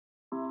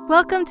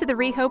Welcome to the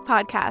Rehope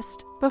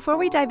Podcast. Before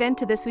we dive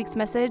into this week's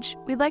message,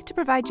 we'd like to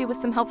provide you with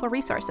some helpful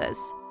resources.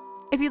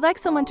 If you'd like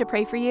someone to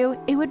pray for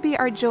you, it would be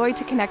our joy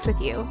to connect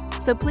with you.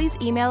 So please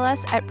email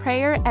us at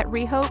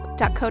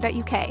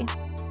prayer@rehope.co.uk.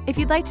 If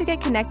you'd like to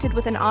get connected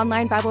with an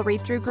online Bible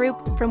read-through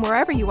group from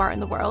wherever you are in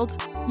the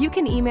world, you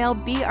can email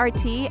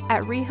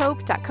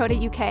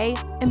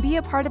brt@rehope.co.uk and be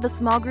a part of a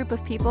small group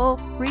of people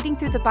reading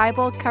through the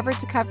Bible cover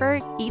to cover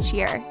each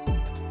year.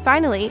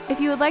 Finally,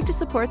 if you would like to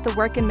support the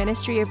work and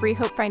ministry of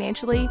Rehope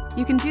financially,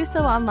 you can do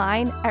so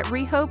online at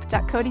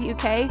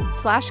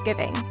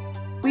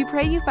rehope.co.uk/giving. We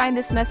pray you find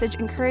this message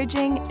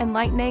encouraging,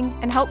 enlightening,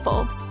 and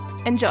helpful.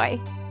 Enjoy.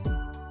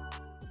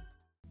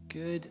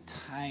 Good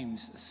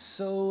times.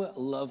 So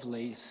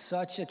lovely.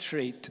 Such a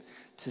treat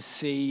to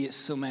see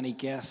so many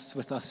guests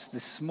with us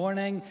this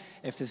morning.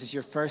 If this is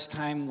your first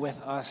time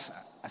with us,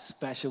 a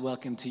special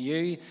welcome to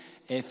you.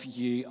 If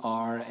you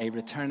are a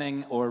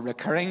returning or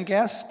recurring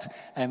guest,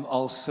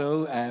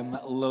 also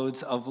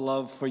loads of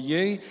love for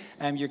you.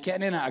 You're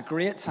getting in at a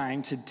great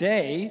time.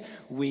 Today,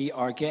 we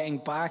are getting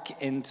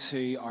back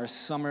into our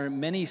summer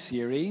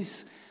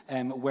mini-series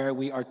where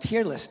we are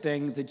tier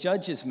listing the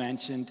judges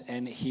mentioned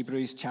in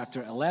Hebrews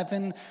chapter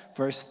 11,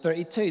 verse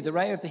 32. The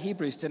writer of the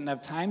Hebrews didn't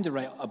have time to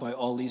write about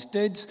all these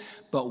dudes,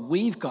 but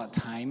we've got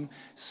time,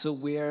 so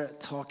we're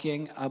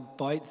talking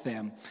about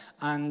them.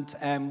 And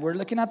we're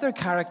looking at their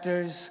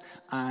characters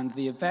and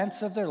the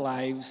events of their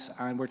lives,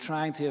 and we're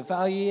trying to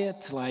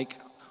evaluate,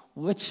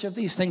 which of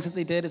these things that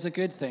they did is a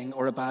good thing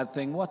or a bad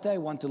thing? What do I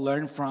want to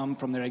learn from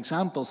their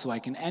example so I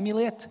can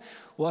emulate?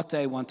 What do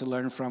I want to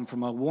learn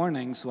from a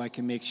warning so I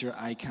can make sure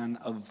I can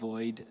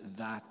avoid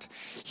that?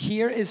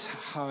 Here is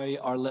how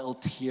our little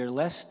tier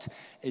list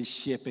is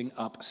shaping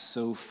up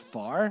so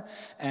far.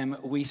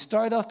 We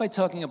started off by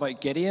talking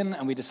about Gideon,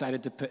 and we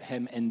decided to put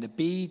him in the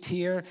B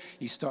tier.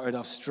 He started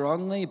off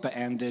strongly, but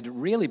ended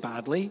really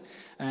badly.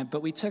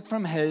 But we took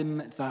from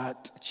him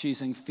that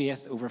choosing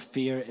faith over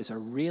fear is a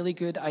really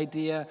good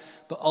idea,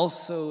 but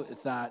also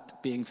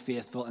that being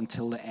faithful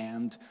until the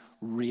end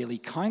really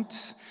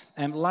counts.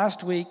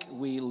 Last week,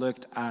 we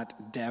looked at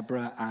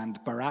Deborah and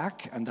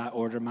Barak, and that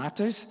order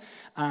matters.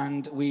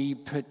 And we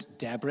put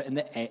Deborah in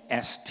the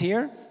S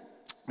tier.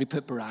 We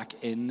put Barak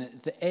in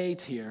the A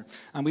tier.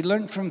 And we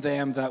learned from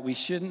them that we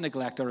shouldn't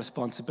neglect our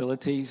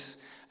responsibilities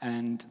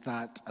and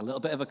that a little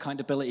bit of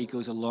accountability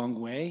goes a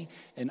long way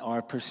in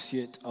our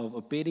pursuit of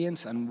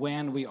obedience. And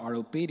when we are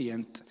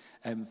obedient,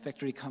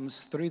 victory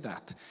comes through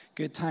that.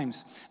 Good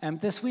times.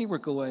 This week we're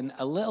going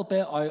a little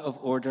bit out of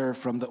order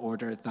from the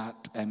order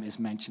that is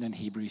mentioned in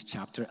Hebrews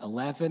chapter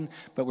 11,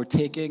 but we're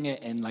taking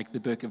it in the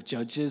book of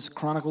Judges,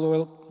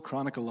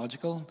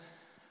 chronological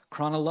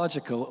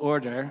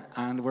order,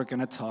 and we're going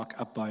to talk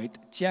about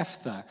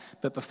Jephthah.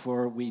 But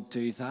before we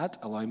do that,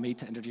 allow me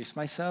to introduce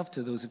myself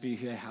to those of you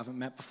who I haven't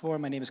met before.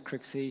 My name is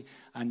Crooksy.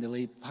 I'm the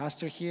lead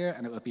pastor here,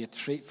 and it would be a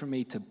treat for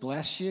me to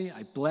bless you.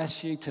 I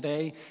bless you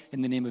today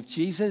in the name of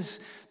Jesus,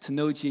 to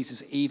know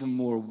Jesus even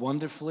more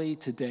wonderfully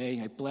today.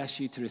 I bless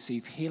you to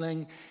receive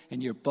healing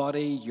in your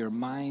body, your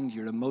mind,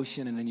 your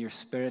emotion, and in your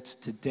spirit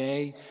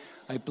today.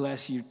 I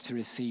bless you to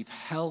receive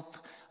help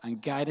and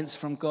guidance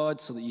from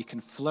God so that you can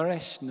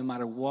flourish no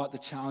matter what the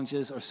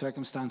challenges or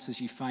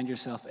circumstances you find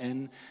yourself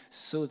in,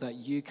 so that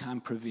you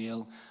can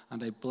prevail.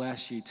 And I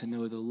bless you to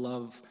know the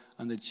love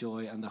and the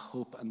joy and the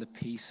hope and the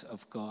peace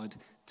of God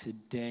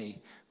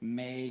today.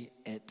 May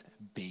it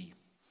be.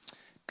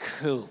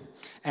 Cool.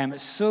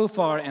 So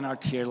far in our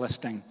tier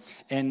listing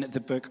in the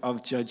book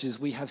of Judges,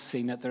 we have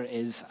seen that there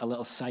is a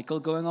little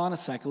cycle going on, a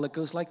cycle that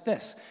goes like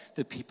this.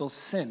 The people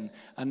sin,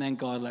 and then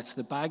God lets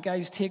the bad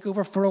guys take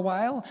over for a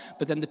while,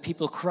 but then the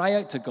people cry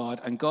out to God,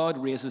 and God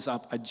raises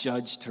up a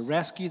judge to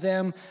rescue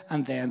them,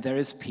 and then there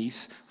is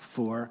peace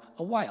for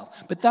a while.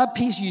 But that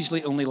peace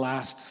usually only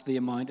lasts the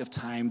amount of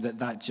time that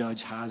that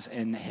judge has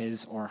in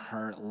his or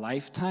her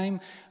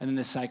lifetime, and then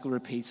the cycle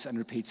repeats and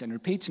repeats and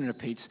repeats and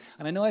repeats.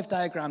 And I know I've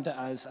diagrammed it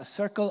as a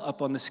circle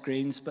up on the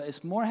screens, but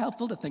it's more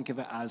helpful to think of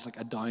it as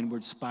a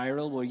downward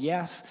spiral where,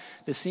 yes,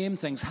 the same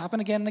things happen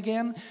again and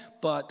again,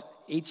 but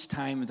each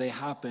time they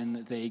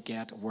happen, they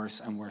get worse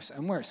and worse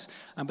and worse.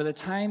 And by the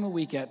time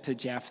we get to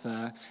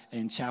Jephthah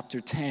in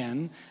chapter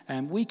 10,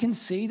 we can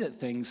see that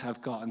things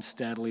have gotten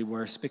steadily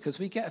worse because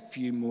we get a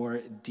few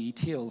more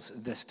details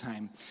this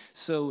time.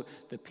 So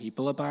the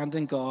people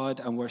abandon God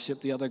and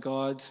worship the other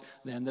gods.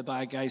 Then the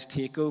bad guys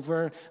take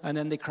over, and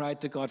then they cried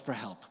to God for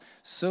help.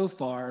 So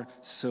far,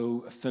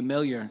 so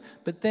familiar.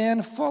 But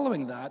then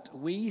following that,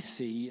 we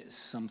see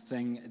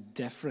something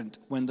different.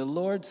 When the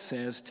Lord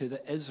says to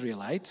the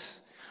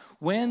Israelites,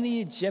 when the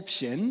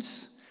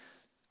Egyptians,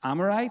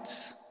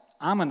 Amorites,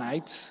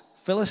 Ammonites,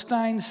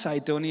 Philistines,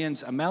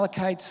 Sidonians,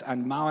 Amalekites,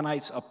 and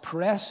Maonites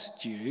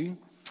oppressed you,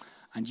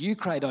 and you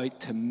cried out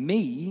to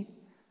me,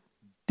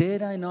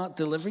 did I not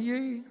deliver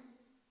you?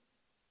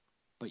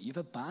 But you've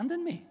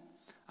abandoned me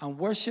and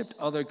worshipped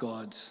other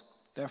gods.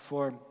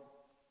 Therefore,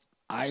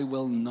 I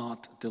will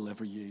not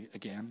deliver you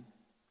again.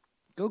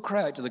 Go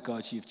cry out to the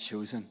gods you've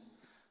chosen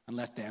and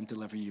let them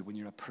deliver you when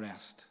you're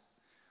oppressed.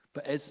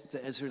 But as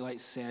the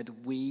Israelites said,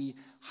 we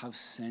have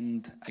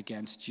sinned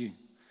against you.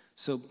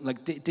 So,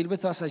 deal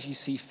with us as you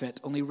see fit.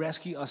 Only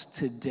rescue us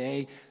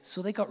today.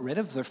 So they got rid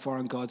of their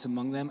foreign gods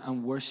among them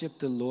and worshipped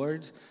the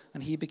Lord,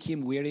 and he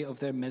became weary of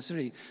their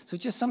misery. So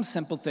just some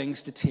simple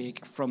things to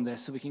take from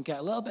this so we can get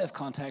a little bit of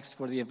context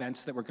for the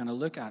events that we're going to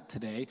look at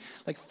today.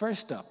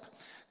 First up,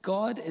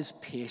 God is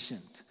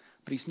patient,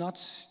 but he's not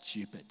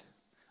stupid.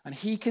 And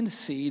he can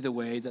see the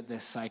way that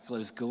this cycle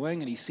is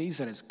going, and he sees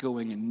that it's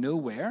going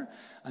nowhere,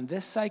 and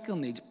this cycle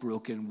needs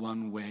broken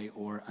one way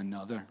or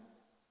another.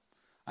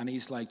 And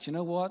he's like, you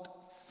know what?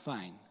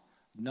 Fine.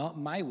 Not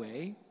my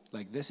way.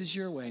 This is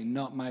your way,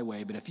 not my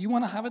way. But if you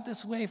want to have it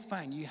this way,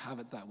 fine, you have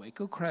it that way.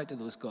 Go cry out to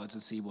those gods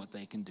and see what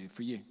they can do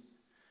for you.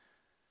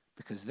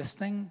 Because this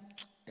thing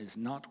is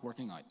not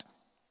working out.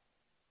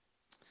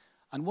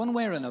 And one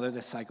way or another,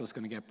 this cycle is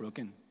going to get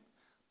broken.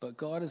 But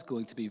God is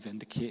going to be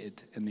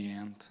vindicated in the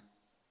end.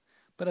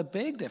 But a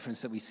big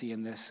difference that we see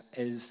in this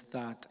is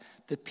that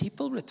the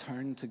people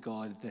return to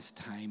God this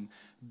time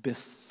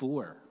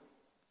before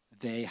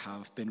they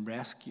have been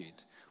rescued,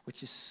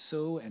 which is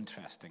so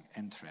interesting.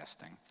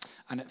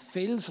 And it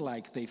feels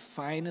like they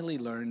finally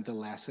learned the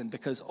lesson,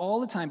 because all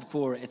the time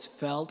before, it's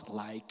felt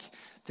like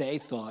they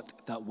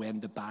thought that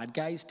when the bad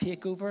guys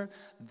take over,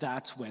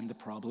 that's when the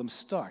problems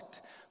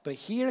start. But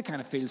here it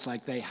kind of feels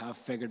like they have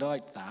figured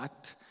out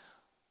that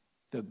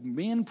the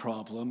main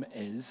problem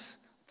is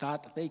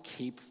that they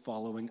keep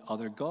following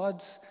other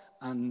gods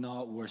and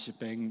not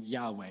worshiping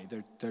Yahweh,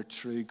 their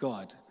true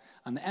God.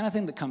 And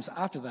anything that comes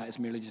after that is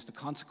merely just a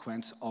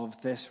consequence of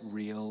this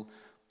real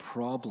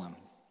problem.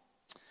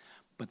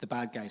 But the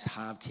bad guys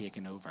have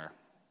taken over.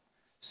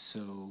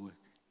 So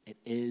it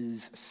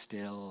is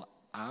still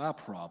a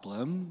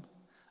problem.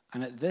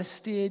 And at this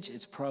stage,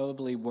 it's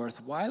probably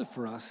worthwhile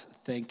for us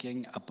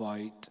thinking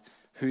about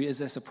who is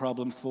this a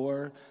problem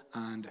for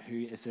and who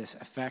is this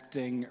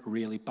affecting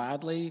really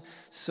badly.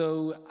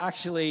 So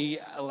actually,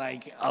 a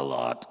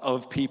lot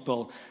of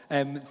people.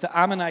 The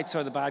Ammonites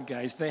are the bad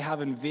guys. They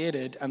have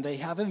invaded,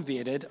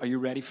 are you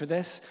ready for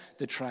this?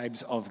 The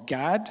tribes of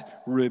Gad,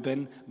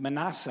 Reuben,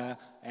 Manasseh.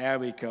 There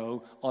we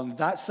go. On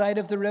that side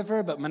of the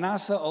river, but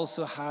Manasseh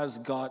also has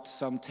got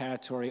some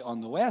territory on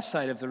the west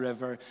side of the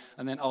river,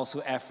 and then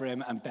also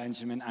Ephraim and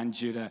Benjamin and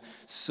Judah.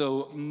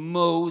 So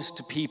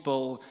most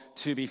people,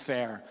 to be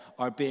fair,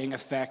 are being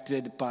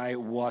affected by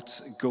what's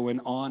going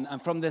on. And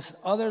from this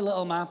other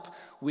little map,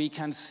 we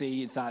can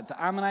see that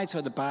the Ammonites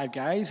are the bad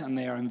guys, and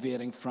they are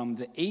invading from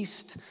the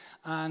east,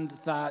 and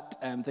that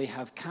they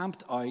have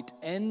camped out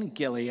in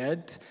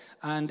Gilead,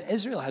 and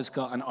Israel has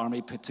got an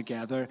army put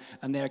together,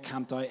 and they're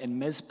camped out in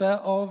Mizpah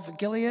of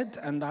Gilead,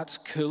 and that's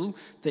cool.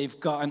 They've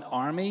got an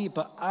army,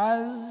 but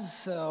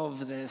as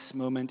of this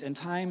moment in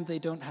time, they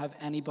don't have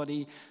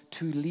anybody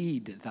to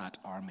lead that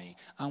army.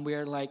 And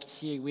we're like,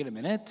 hey, wait a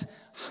minute,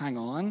 hang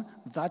on,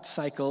 that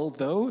cycle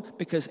though,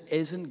 because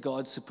isn't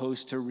God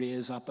supposed to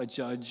raise up a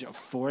judge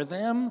for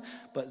them?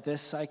 But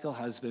this cycle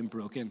has been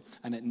broken,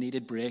 and it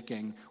needed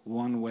breaking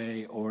one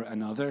way or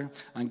another.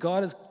 And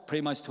God has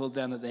pretty much told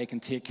them that they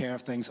can take care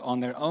of things on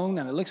their own,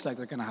 and it looks like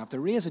they're going to have to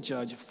raise a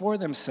judge for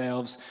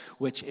themselves,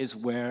 which is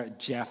where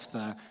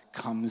Jephthah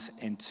comes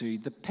into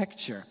the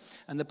picture.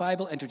 And the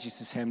Bible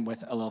introduces him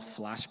with a little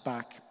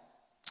flashback.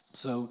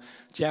 So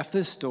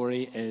Jephthah's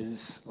story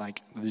is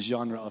the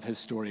genre of his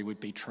story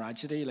would be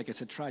tragedy.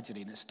 It's a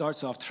tragedy, and it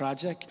starts off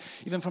tragic.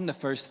 Even from the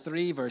first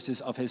 3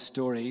 verses of his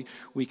story,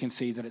 we can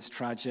see that it's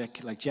tragic.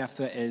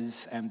 Jephthah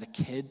is the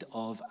kid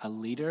of a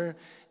leader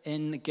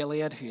in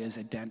Gilead who is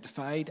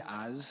identified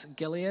as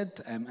Gilead,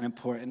 an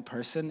important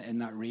person in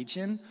that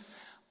region.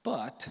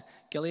 But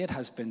Gilead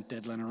has been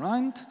diddling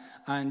around,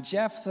 and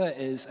Jephthah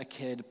is a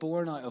kid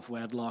born out of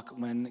wedlock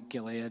when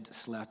Gilead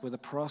slept with a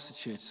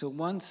prostitute. So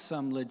once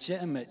some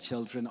legitimate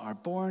children are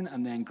born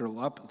and then grow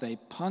up, they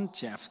punt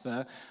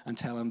Jephthah and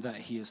tell him that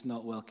he is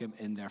not welcome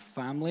in their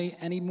family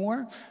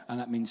anymore. And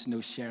that means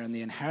no share in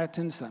the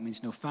inheritance. That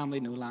means no family,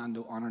 no land,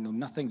 no honor, no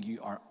nothing.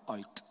 You are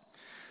out.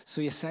 So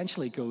he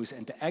essentially goes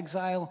into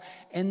exile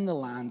in the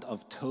land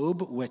of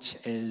Tob, which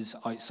is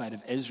outside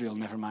of Israel,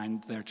 never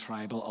mind their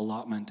tribal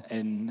allotment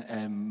in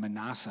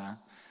Manasseh.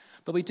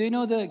 But we do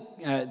know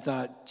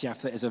that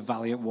Jephthah is a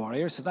valiant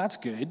warrior, so that's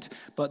good.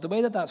 But the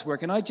way that that's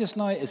working out just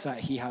now is that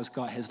he has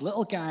got his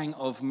little gang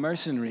of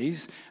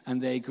mercenaries, and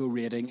they go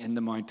raiding in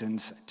the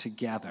mountains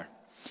together.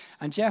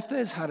 And Jephthah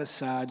has had a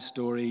sad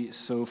story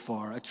so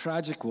far, a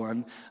tragic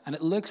one, and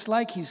it looks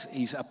like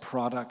he's a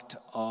product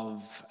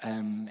of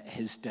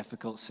his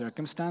difficult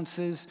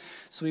circumstances.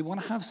 So we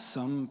want to have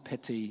some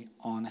pity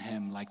on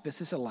him. This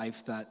is a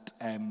life that,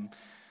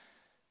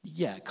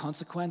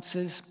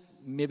 consequences.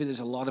 Maybe there's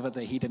a lot of it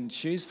that he didn't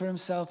choose for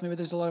himself. Maybe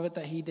there's a lot of it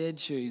that he did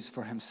choose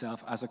for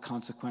himself as a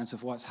consequence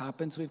of what's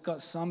happened. So we've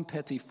got some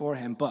pity for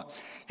him, but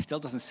he still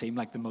doesn't seem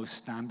like the most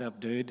stand-up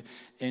dude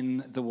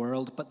in the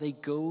world. But they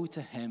go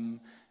to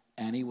him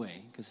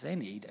anyway, because they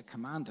need a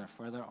commander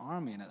for their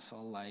army, and it's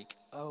all like,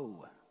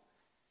 oh,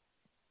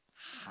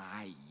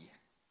 hi.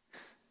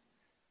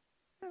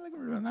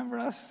 Remember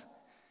us?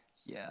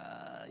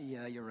 Yeah,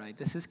 you're right.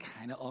 This is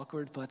kind of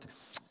awkward, but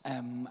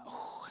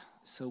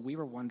so we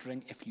were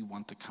wondering if you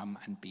want to come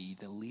and be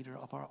the leader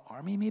of our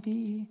army,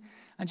 maybe?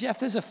 And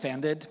Jephthah's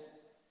offended.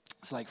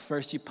 It's like,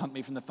 first you punt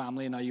me from the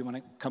family, and now you want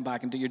to come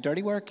back and do your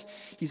dirty work.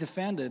 He's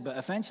offended, but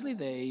eventually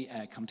they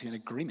come to an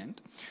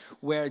agreement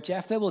where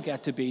Jephthah will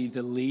get to be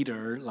the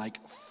leader,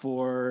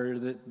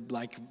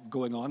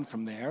 going on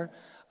from there,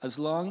 as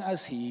long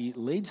as he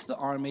leads the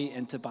army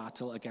into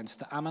battle against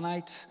the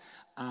Ammonites,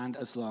 and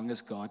as long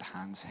as God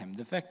hands him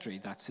the victory.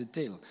 That's the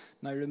deal.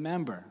 Now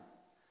remember,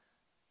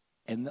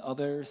 in the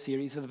other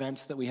series of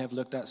events that we have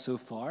looked at so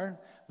far,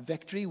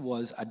 victory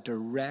was a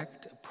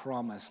direct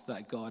promise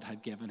that God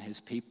had given his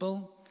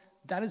people.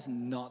 That is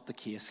not the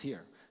case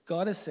here.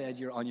 God has said,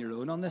 you're on your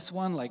own on this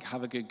one,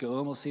 have a good go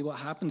and we'll see what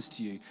happens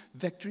to you.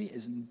 Victory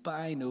is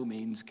by no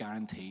means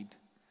guaranteed.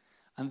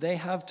 And they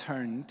have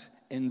turned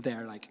in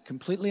their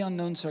completely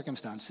unknown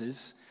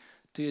circumstances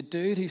to a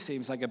dude who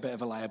seems like a bit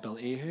of a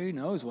liability. Who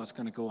knows what's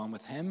going to go on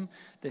with him?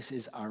 This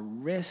is a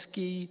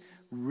risky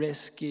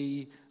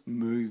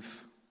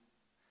move.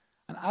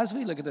 And as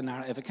we look at the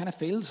narrative, it kind of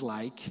feels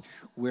like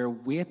we're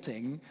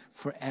waiting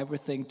for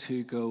everything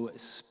to go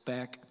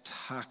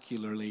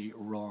spectacularly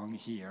wrong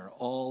here.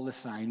 All the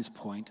signs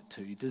point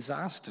to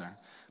disaster.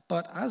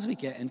 But as we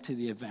get into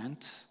the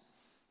events,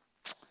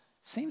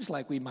 seems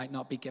like we might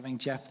not be giving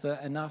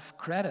Jephthah enough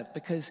credit,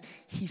 because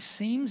he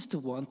seems to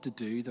want to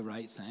do the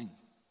right thing.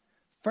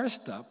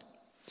 First up,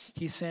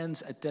 he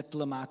sends a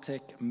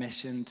diplomatic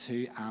mission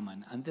to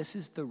Ammon, and this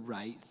is the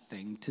right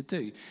thing to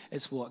do.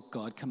 It's what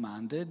God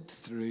commanded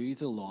through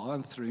the law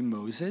and through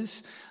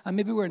Moses. And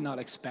maybe we're not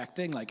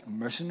expecting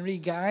mercenary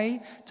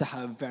guy to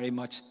have very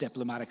much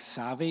diplomatic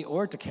savvy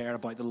or to care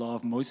about the law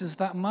of Moses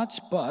that much,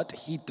 but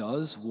he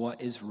does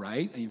what is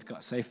right, and you've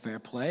got to say fair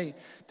play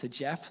to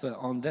Jephthah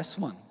on this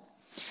one.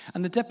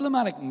 And the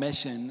diplomatic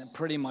mission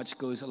pretty much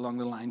goes along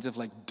the lines of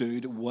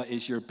dude, what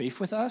is your beef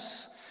with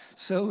us?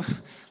 So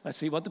let's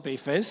see what the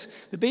beef is.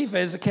 The beef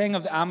is the king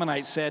of the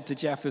Ammonites said to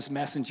Jephthah's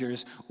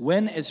messengers,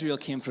 when Israel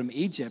came from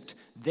Egypt,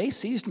 they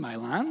seized my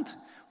land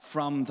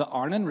from the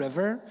Arnon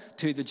River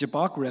to the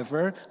Jabbok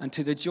River and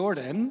to the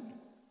Jordan.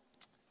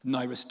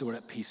 Now restore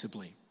it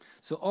peaceably.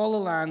 So all the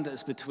land that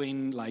is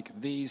between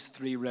these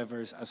three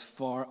rivers as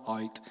far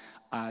out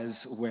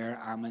as where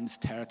Ammon's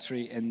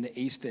territory in the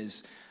east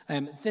is.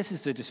 This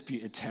is the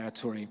disputed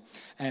territory,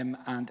 and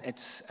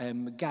it's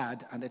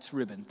Gad and it's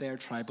Reuben, their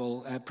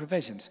tribal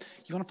provisions.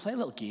 You want to play a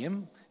little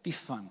game? Be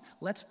fun.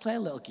 Let's play a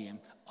little game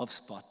of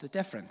spot the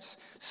difference.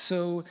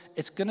 So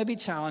it's going to be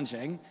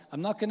challenging.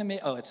 I'm not going to make,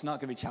 it's not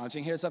going to be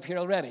challenging here, it's up here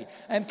already.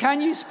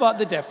 Can you spot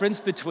the difference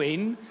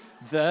between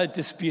the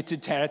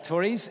disputed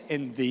territories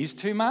in these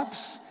two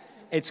maps?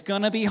 It's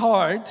going to be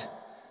hard.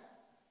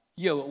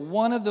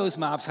 One of those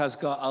maps has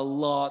got a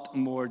lot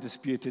more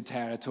disputed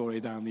territory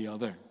than the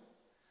other.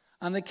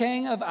 And the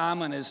king of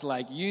Ammon is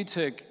you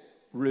took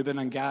Reuben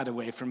and Gad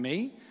away from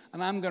me,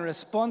 and I'm going to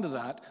respond to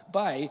that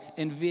by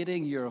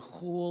invading your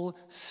whole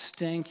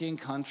stinking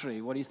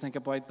country. What do you think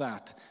about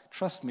that?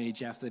 Trust me,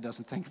 Jephthah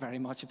doesn't think very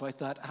much about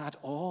that at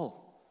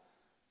all.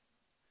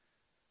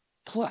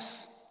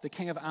 Plus, the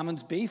king of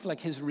Ammon's beef,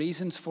 his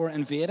reasons for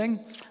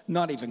invading,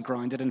 not even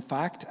grounded in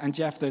fact, and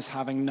Jephthah's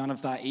having none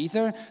of that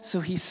either,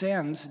 so he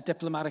sends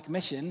diplomatic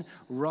mission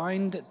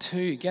round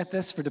 2. Get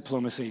this for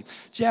diplomacy.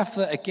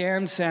 Jephthah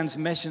again sends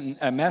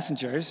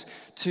messengers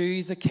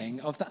to the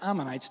king of the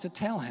Ammonites to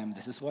tell him,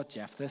 this is what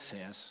Jephthah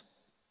says.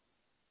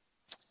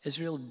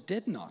 Israel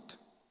did not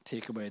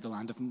take away the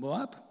land of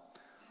Moab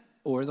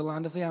or the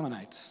land of the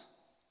Ammonites,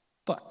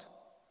 but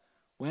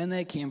when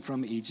they came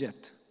from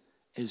Egypt,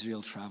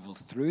 Israel traveled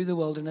through the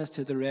wilderness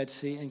to the Red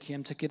Sea and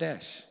came to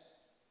Kadesh.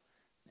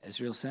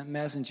 Israel sent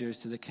messengers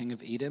to the king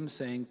of Edom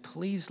saying,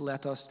 please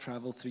let us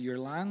travel through your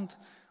land.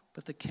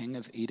 But the king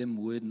of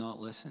Edom would not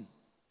listen.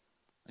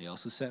 They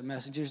also sent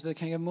messengers to the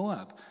king of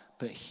Moab,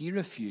 but he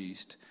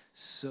refused.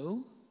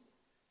 So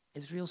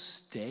Israel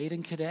stayed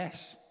in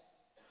Kadesh.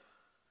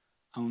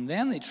 And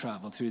then they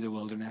traveled through the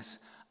wilderness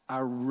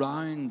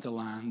around the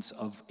lands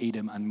of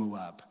Edom and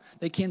Moab.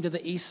 They came to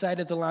the east side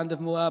of the land of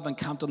Moab and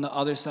camped on the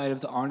other side of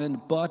the Arnon,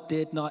 but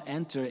did not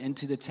enter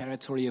into the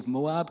territory of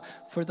Moab,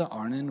 for the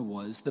Arnon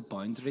was the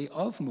boundary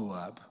of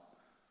Moab.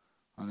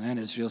 And then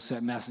Israel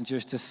sent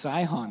messengers to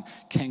Sihon,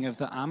 king of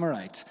the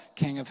Amorites,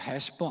 king of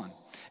Heshbon.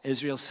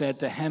 Israel said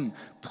to him,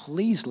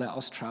 please let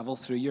us travel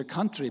through your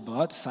country.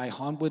 But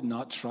Sihon would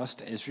not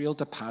trust Israel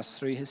to pass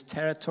through his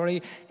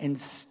territory.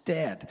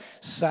 Instead,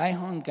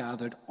 Sihon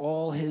gathered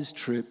all his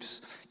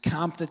troops,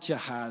 camped at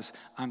Jahaz,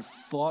 and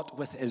fought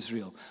with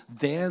Israel.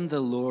 Then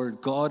the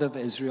Lord God of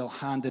Israel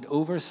handed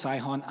over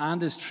Sihon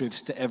and his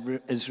troops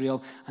to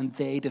Israel, and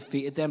they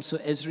defeated them. So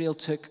Israel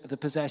took the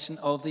possession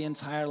of the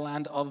entire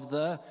land of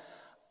the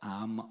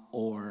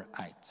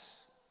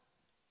Amorites.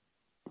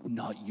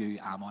 Not you,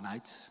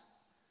 Ammonites.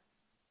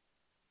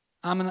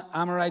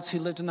 Amorites who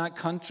lived in that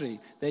country,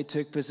 they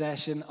took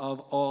possession of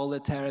all the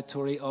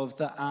territory of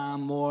the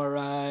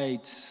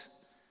Amorites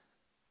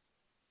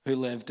who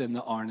lived in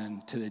the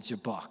Arnon to the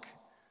Jabbok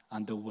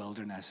and the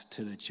wilderness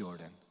to the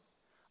Jordan.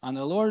 And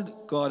the Lord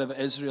God of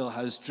Israel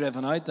has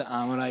driven out the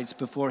Amorites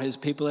before his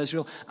people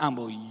Israel. And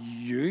will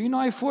you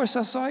now force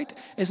us out?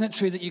 Isn't it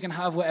true that you can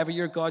have whatever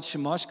your God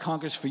Shamash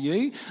conquers for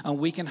you, and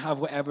we can have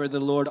whatever the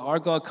Lord our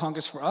God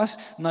conquers for us?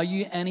 Now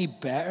you any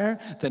better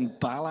than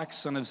Balak,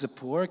 son of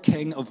Zippor,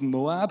 king of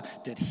Moab?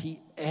 Did he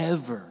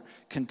ever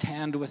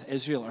contend with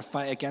Israel or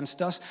fight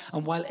against us?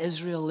 And while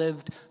Israel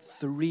lived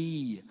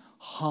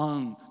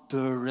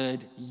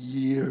 300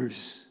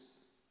 years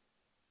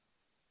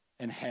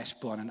in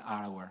Heshbon and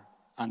Aroer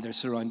and their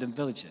surrounding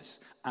villages,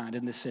 and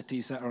in the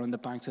cities that are on the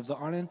banks of the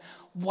Arnon,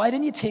 why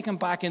didn't you take them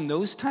back in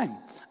those times?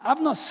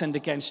 I've not sinned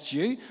against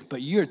you,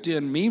 but you're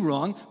doing me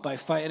wrong by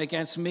fighting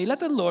against me. Let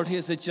the Lord, who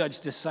is the judge,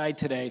 decide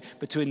today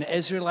between the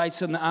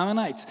Israelites and the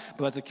Ammonites.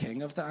 But the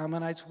king of the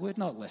Ammonites would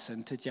not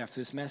listen to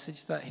Jephthah's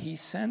message that he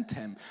sent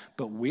him.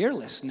 But we're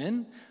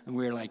listening, and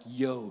we're like,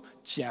 yo,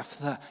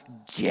 Jephthah,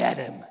 get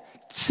him,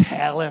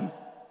 tell him.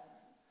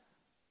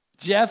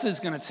 Jephthah's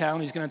going to tell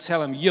him, he's going to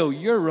tell him, yo,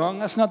 you're wrong.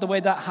 That's not the way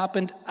that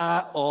happened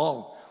at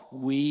all.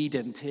 We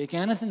didn't take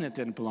anything that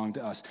didn't belong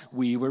to us.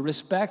 We were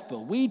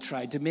respectful. We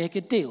tried to make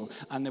a deal,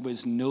 and there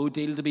was no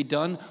deal to be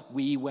done.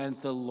 We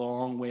went the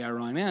long way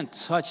around. We didn't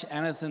touch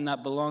anything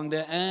that belonged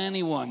to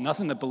anyone,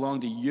 nothing that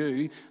belonged to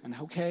you. And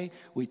okay,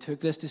 we took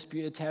this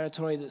disputed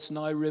territory that's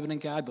now Reuben and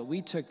Gad, but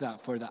we took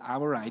that for the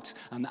Amorites,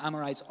 and the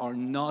Amorites are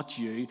not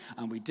you,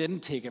 and we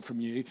didn't take it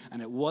from you,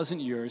 and it wasn't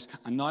yours,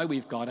 and now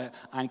we've got it.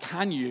 And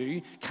can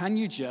you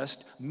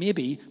just,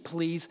 maybe,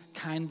 please,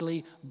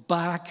 kindly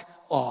back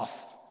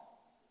off?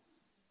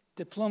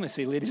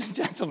 Diplomacy, ladies and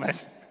gentlemen.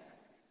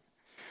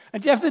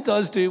 And Jephthah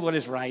does do what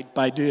is right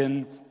by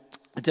doing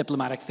a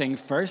diplomatic thing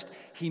first.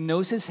 He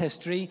knows his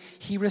history.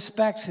 He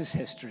respects his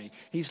history.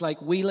 He's like,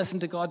 we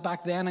listened to God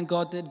back then, and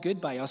God did good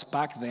by us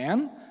back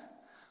then.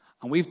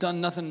 And we've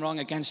done nothing wrong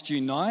against you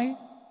now.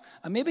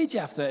 And maybe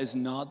Jephthah is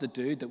not the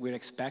dude that we're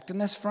expecting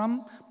this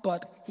from,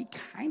 but he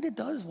kind of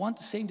does want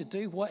to seem to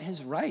do what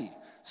is right.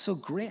 So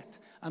great.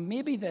 And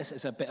maybe this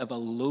is a bit of a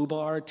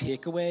low-bar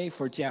takeaway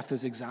for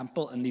Jephthah's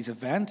example in these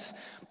events,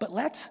 but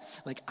let's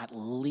at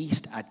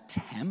least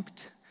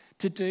attempt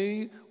to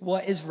do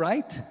what is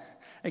right.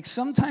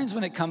 Sometimes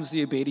when it comes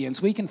to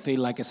obedience, we can feel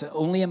like it's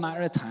only a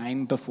matter of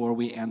time before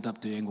we end up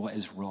doing what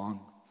is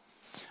wrong.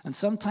 And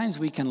sometimes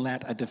we can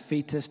let a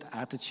defeatist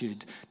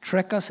attitude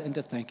trick us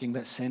into thinking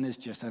that sin is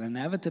just an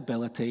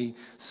inevitability,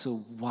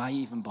 so why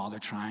even bother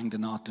trying to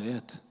not do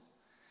it?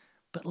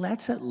 But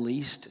let's at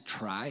least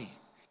try.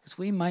 Because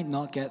we might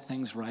not get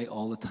things right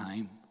all the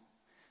time.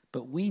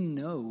 But we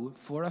know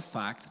for a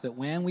fact that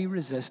when we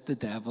resist the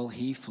devil,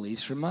 he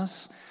flees from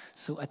us.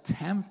 So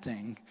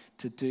attempting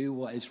to do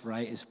what is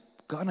right is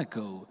going to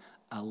go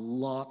a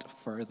lot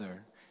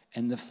further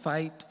in the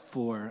fight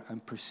for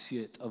and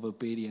pursuit of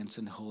obedience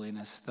and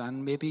holiness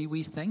than maybe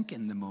we think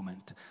in the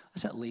moment.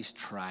 Let's at least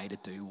try to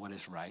do what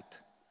is right.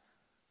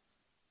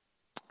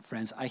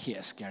 Friends, I hate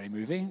a scary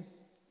movie.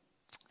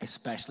 I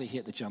especially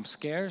hate the jump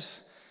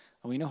scares.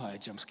 And we know how a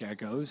jump scare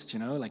goes,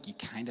 you you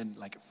kind of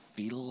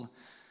feel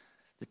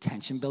the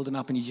tension building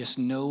up, and you just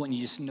know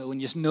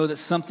that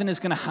something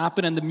is going to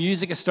happen, and the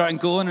music is starting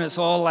going, and it's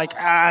all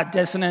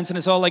dissonance, and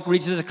it's all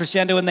reaches a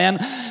crescendo, and then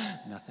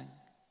nothing.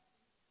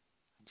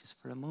 And just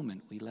for a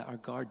moment, we let our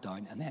guard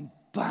down, and then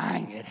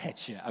bang, it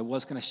hits you. I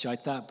was going to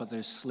shout that, but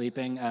there's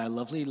sleeping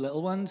lovely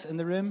little ones in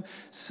the room,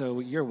 so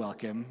you're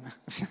welcome.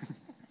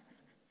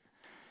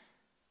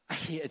 I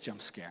hate a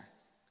jump scare.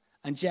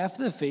 And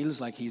Jephthah feels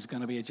like he's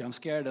going to be a jump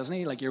scare, doesn't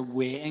he? Like you're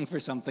waiting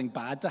for something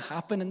bad to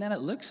happen, and then it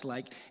looks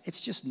like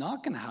it's just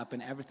not going to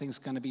happen. Everything's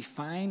going to be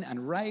fine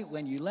and right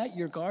when you let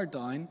your guard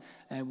down.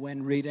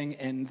 When reading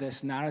in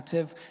this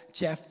narrative,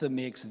 Jephthah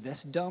makes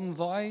this dumb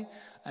vow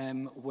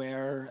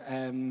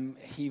where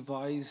he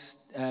vows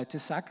to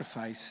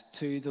sacrifice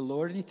to the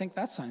Lord. And you think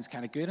that sounds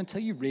kind of good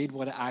until you read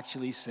what it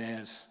actually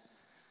says.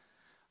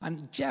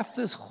 And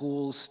Jephthah's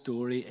whole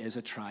story is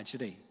a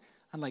tragedy.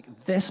 And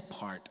this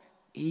part,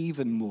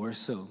 even more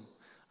so.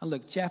 And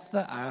look,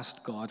 Jephthah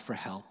asked God for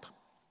help.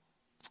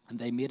 And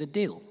they made a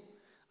deal.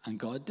 And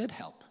God did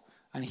help.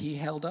 And he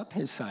held up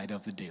his side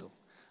of the deal.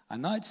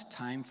 And now it's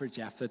time for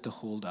Jephthah to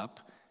hold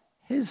up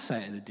his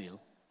side of the deal.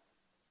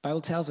 The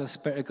Bible tells us,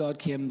 Spirit of God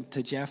came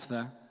to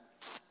Jephthah.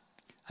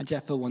 And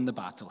Jephthah won the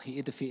battle. He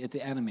had defeated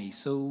the enemy.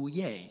 So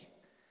yay.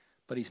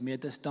 But he's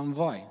made this dumb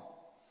vow.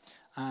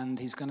 And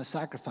he's going to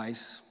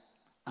sacrifice.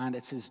 And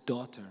it's his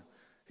daughter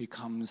who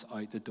comes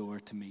out the door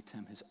to meet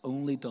him. His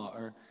only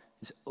daughter,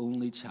 his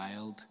only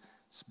child.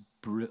 It's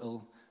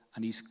brutal,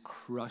 and he's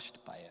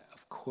crushed by it.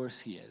 Of course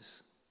he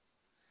is.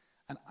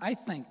 And I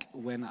think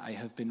when I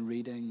have been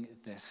reading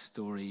this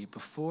story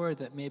before,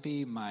 that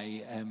maybe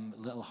my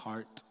little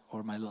heart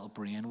or my little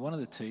brain, one of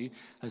the two,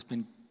 has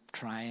been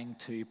trying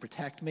to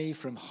protect me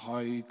from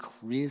how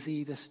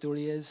crazy this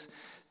story is.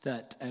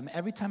 That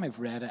every time I've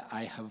read it,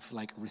 I have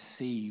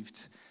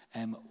received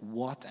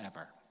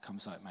whatever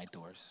comes out my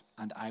doors,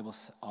 and I will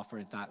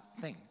offer that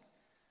thing.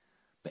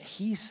 But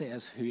he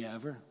says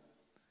whoever,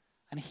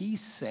 and he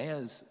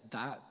says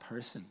that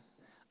person.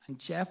 And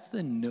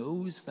Jephthah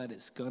knows that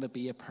it's going to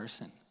be a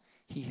person.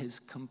 He has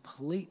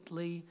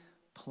completely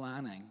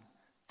planning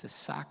to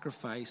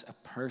sacrifice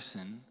a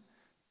person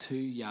to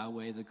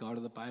Yahweh, the God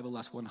of the Bible.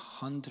 That's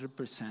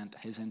 100%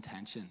 his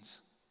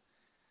intentions.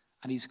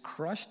 And he's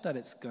crushed that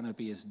it's going to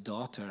be his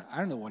daughter. I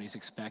don't know what he's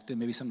expecting.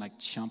 Maybe some like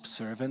chump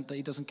servant that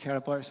he doesn't care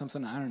about or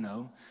something. I don't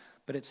know.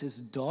 But it's his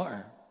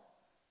daughter.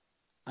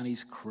 And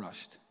he's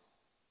crushed.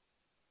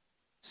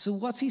 So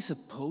what's he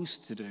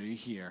supposed to do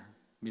here?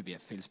 Maybe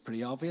it feels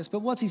pretty obvious.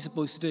 But what's he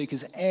supposed to do?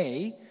 Because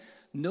A,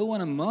 no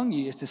one among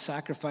you is to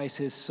sacrifice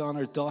his son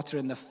or daughter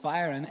in the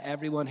fire. And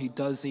everyone who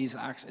does these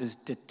acts is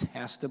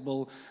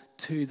detestable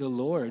to the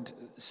Lord,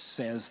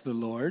 says the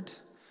Lord.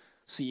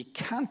 So you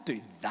can't do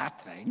that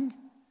thing.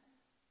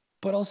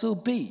 But also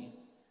B,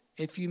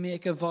 if you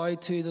make a vow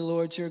to the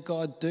Lord your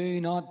God,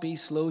 do not be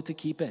slow to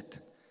keep it.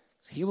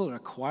 He will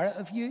require it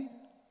of you.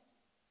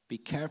 Be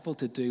careful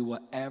to do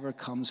whatever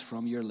comes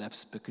from your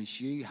lips,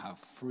 because you have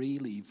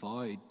freely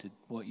vowed to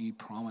what you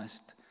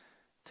promised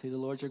to the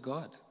Lord your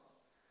God.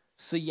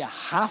 So you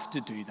have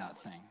to do that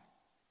thing.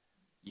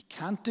 You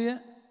can't do it,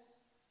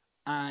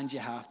 and you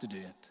have to do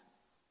it.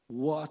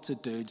 What's a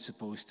dude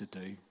supposed to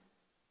do?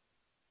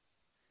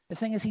 The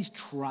thing is, he's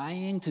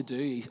trying to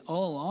do,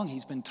 all along,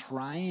 he's been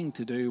trying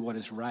to do what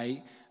is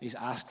right. He's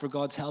asked for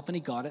God's help and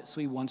he got it, so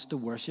he wants to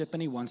worship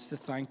and he wants to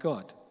thank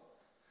God.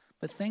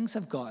 But things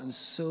have gotten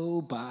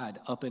so bad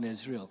up in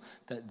Israel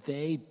that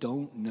they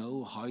don't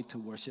know how to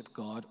worship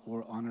God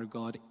or honor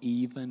God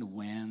even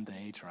when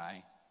they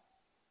try.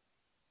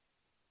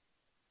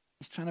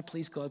 He's trying to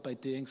please God by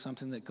doing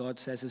something that God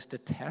says is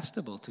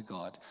detestable to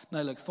God.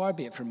 Now, look, far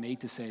be it from me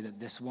to say that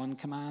this one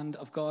command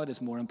of God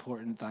is more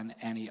important than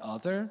any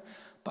other.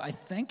 But I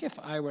think if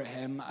I were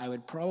him, I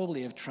would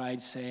probably have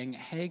tried saying,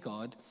 hey,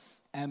 God,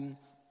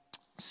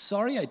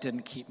 sorry I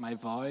didn't keep my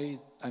vow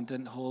and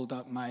didn't hold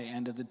up my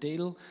end of the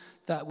deal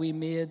that we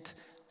made.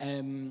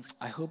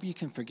 I hope you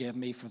can forgive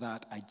me for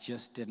that. I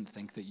just didn't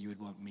think that you would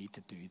want me to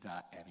do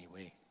that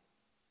anyway.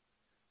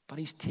 But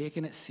he's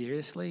taken it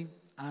seriously,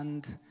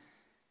 and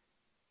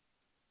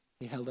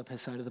he held up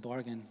his side of the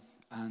bargain,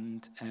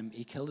 and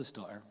he killed his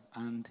daughter,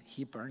 and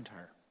he burned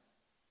her.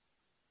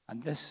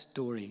 And this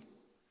story,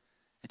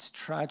 it's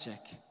tragic.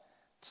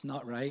 It's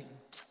not right.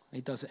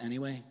 He does it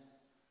anyway.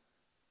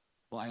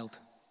 Wild.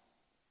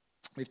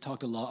 We've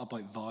talked a lot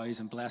about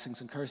vows and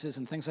blessings and curses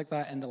and things like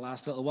that in the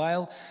last little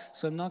while,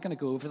 so I'm not going to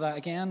go over that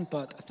again,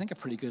 but I think a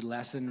pretty good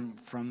lesson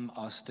from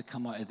us to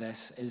come out of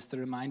this is the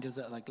reminder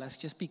that, like, let's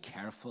just be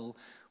careful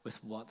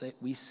with what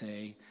we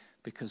say,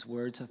 because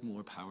words have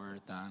more power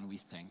than we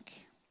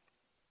think.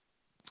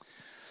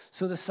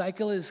 So the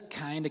cycle is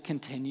kind of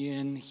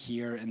continuing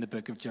here in the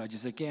book of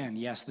Judges again.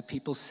 Yes, the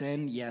people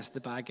sin. Yes, the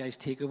bad guys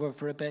take over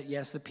for a bit.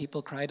 Yes, the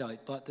people cried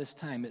out, but this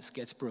time it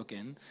gets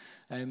broken.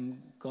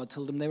 God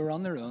told them they were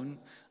on their own,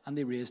 and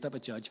they raised up a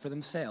judge for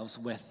themselves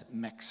with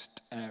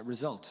mixed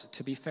results,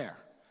 to be fair.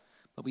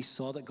 But we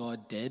saw that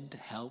God did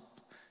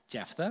help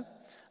Jephthah,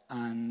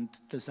 and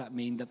does that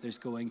mean that there's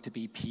going to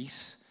be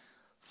peace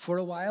for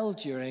a while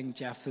during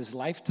Jephthah's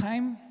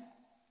lifetime?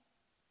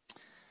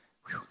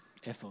 Whew,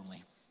 if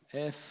only.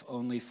 If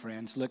only,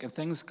 friends. Look, and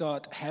things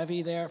got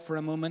heavy there for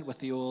a moment with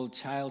the old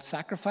child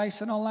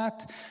sacrifice and all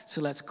that. So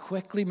let's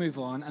quickly move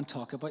on and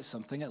talk about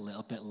something a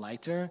little bit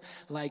lighter,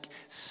 like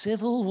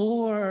civil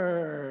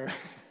war.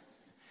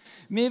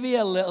 Maybe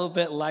a little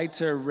bit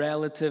lighter,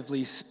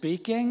 relatively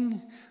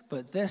speaking,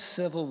 but this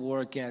civil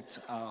war gets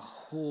a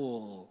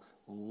whole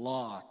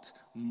lot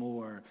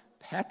more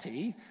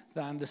petty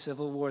than the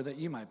civil war that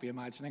you might be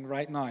imagining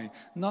right now.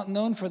 Not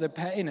known for their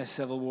pettiness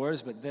civil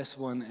wars, but this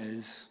one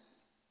is.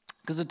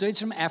 Because the dudes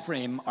from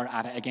Ephraim are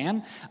at it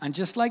again, and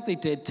just like they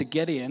did to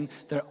Gideon,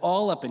 they're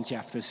all up in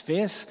Jephthah's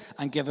face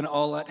and giving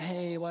all that,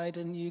 hey, why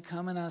didn't you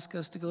come and ask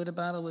us to go to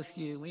battle with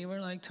you? We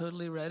were like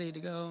totally ready to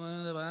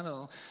go to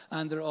battle.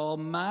 And they're all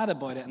mad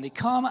about it, and they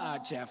come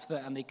at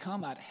Jephthah, and they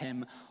come at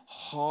him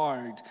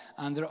hard,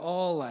 and they're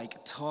all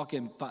like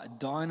talking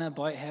down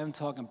about him,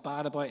 talking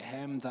bad about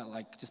him, that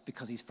like just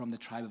because he's from the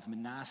tribe of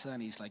Manasseh,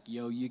 and he's like,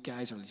 yo, you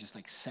guys are just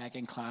like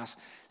second-class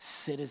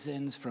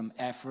citizens from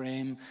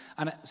Ephraim.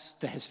 And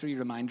the history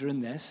reminder in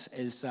this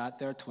is that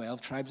there are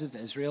 12 tribes of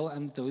Israel,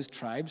 and those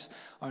tribes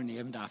are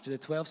named after the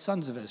 12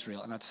 sons of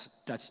Israel, and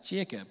that's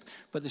Jacob,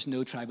 but there's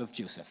no tribe of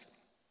Joseph.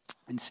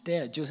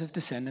 Instead, Joseph's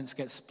descendants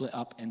get split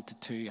up into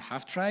two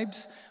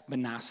half-tribes,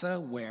 Manasseh,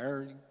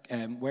 where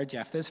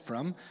Jephthah is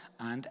from,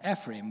 and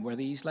Ephraim, where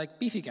these like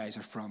beefy guys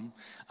are from.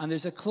 And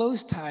there's a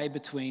close tie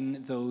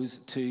between those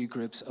two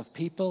groups of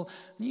people.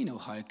 You know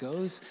how it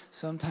goes.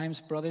 Sometimes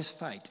brothers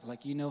fight,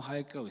 like you know how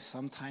it goes.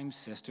 Sometimes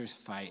sisters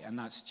fight, and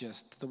that's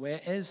just the way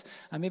it is.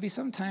 And maybe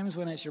sometimes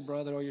when it's your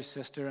brother or your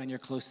sister and you're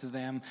close to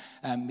them,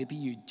 maybe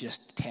you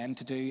just tend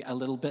to do a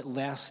little bit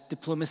less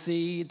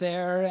diplomacy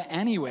there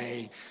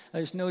anyway.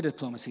 There's no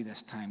diplomacy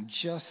this time,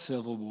 just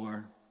civil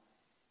war.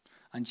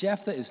 And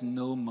Jephthah is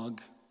no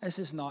mug. This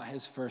is not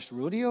his first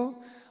rodeo,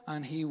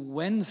 and he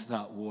wins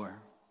that war.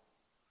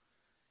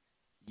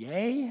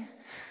 Yay?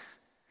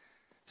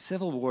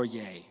 Civil war,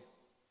 yay.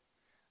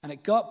 And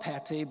it got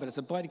petty, but it's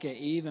about to get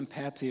even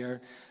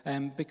pettier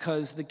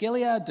because the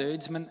Gilead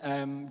dudes,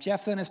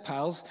 Jephthah and his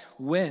pals,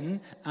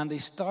 win, and they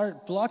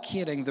start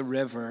blockading the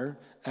river,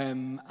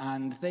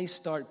 and they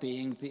start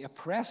being the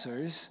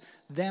oppressors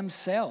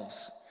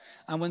themselves.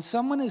 And when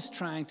someone is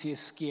trying to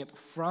escape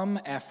from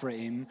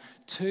Ephraim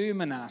to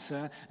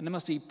Manasseh, and it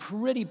must be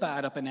pretty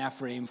bad up in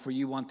Ephraim for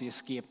you want to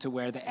escape to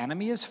where the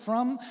enemy is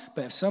from,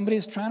 but if somebody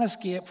is trying to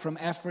escape from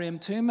Ephraim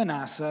to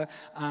Manasseh,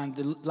 and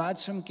the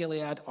lads from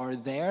Gilead are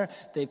there,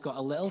 they've got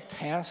a little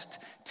test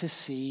to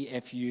see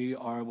if you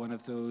are one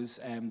of those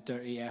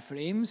dirty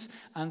Ephraims,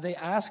 and they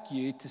ask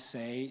you to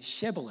say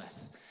Shibboleth.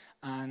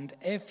 And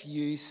if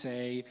you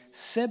say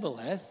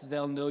Sibboleth,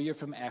 they'll know you're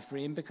from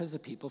Ephraim because the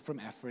people from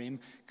Ephraim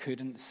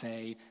couldn't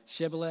say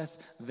Shibboleth,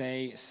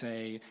 they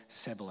say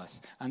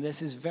Sibboleth. And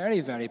this is very,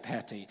 very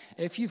petty.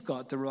 If you've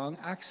got the wrong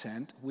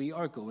accent, we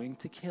are going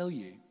to kill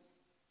you.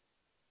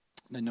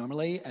 Now,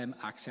 normally,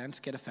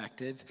 accents get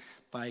affected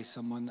by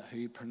someone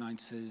who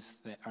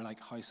pronounces,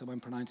 how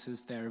someone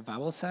pronounces their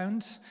vowel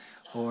sounds,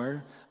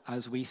 or,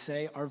 as we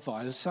say, our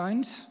vowel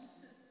sounds.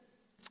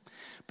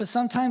 But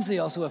sometimes they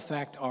also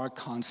affect our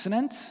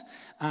consonants.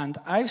 And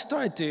I've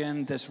started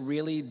doing this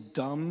really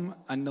dumb,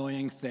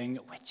 annoying thing,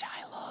 which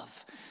I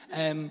love,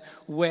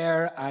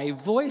 where I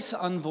voice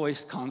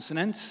unvoiced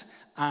consonants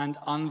and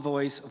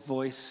unvoice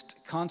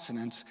voiced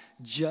consonants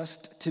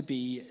just to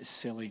be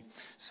silly.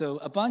 So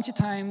a bunch of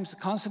times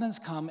consonants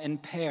come in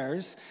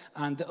pairs,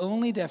 and the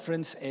only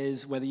difference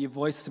is whether you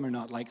voice them or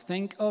not. Like,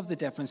 think of the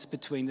difference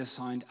between the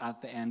sound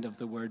at the end of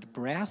the word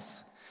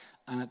breath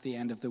and at the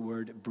end of the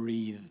word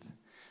breathe.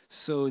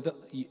 So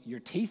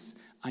your teeth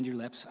and your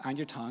lips and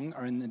your tongue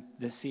are in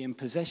the same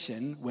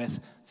position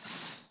with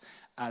th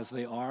as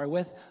they are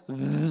with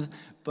th,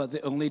 but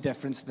the only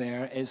difference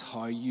there is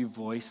how you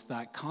voice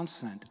that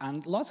consonant.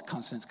 And lots of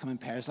consonants come in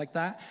pairs like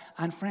that.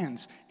 And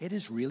friends, it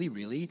is really,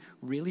 really,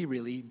 really,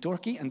 really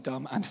dorky and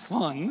dumb and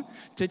fun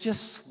to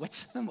just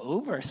switch them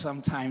over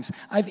sometimes.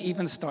 I've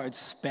even started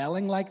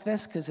spelling like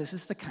this because this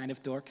is the kind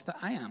of dork that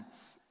I am.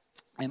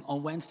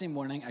 On Wednesday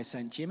morning, I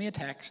sent Jamie a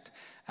text,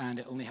 and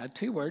it only had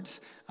 2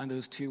 words, and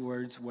those 2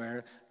 words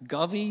were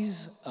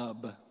Govies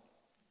Ub.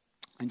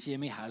 And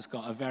Jamie has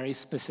got a very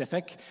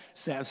specific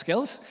set of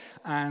skills,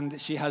 and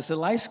she has the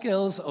life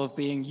skills of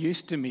being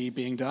used to me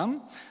being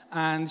dumb,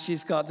 and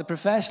she's got the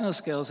professional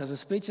skills as a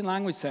speech and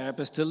language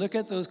therapist to look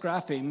at those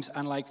graphemes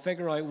and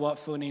figure out what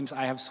phonemes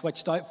I have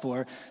switched out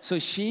for, so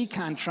she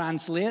can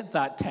translate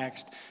that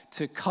text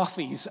to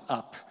coffees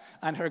up,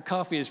 and her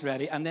coffee is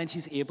ready, and then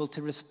she's able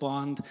to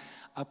respond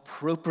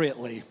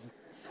appropriately.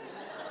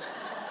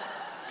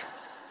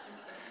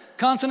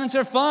 Consonants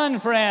are fun,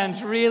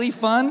 friends, really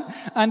fun.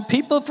 And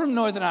people from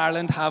Northern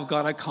Ireland have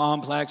got a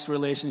complex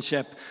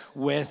relationship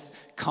with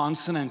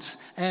consonants.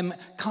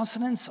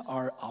 Consonants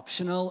are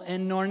optional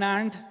in Northern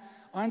Ireland,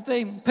 aren't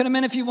they? Put them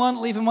in if you want,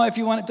 leave them out if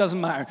you want, it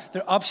doesn't matter.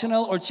 They're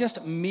optional or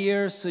just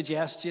mere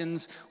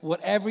suggestions.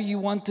 Whatever you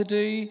want to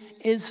do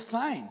is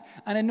fine.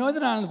 And in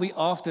Northern Ireland, we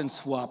often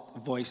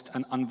swap voiced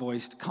and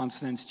unvoiced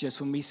consonants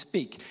just when we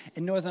speak.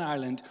 In Northern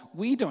Ireland,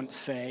 we don't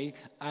say,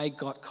 I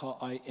got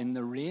caught out in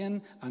the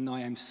rain and now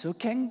I'm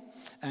soaking.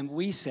 And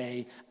we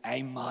say,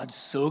 I'm mud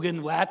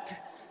soaking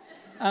wet.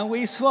 And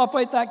we swap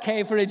out that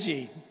K for a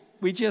G.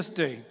 We just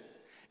do.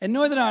 In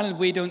Northern Ireland,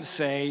 we don't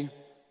say,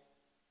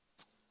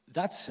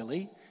 that's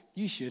silly,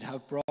 you should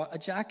have brought a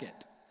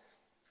jacket.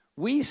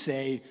 We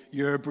say,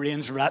 your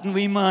brain's rotten,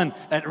 wee man,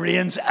 it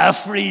rains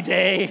every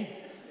day.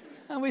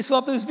 And we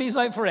swap those V's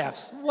out for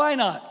F's. Why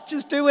not?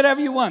 Just do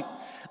whatever you want.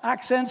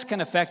 Accents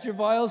can affect your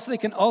vowels, they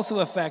can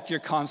also affect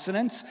your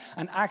consonants,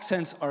 and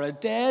accents are a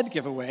dead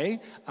giveaway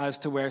as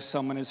to where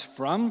someone is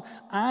from,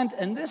 and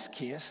in this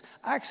case,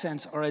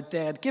 accents are a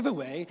dead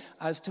giveaway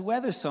as to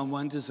whether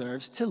someone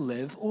deserves to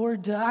live or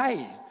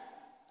die.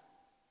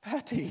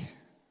 Petty.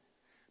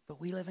 But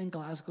we live in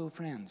Glasgow,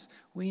 friends.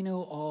 We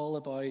know all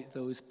about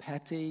those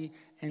petty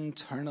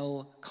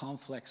internal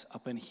conflicts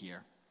up in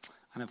here.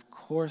 And of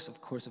course,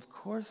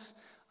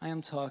 I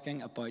am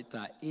talking about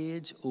that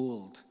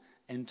age-old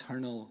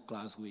internal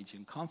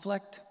Glaswegian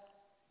conflict,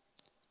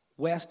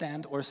 West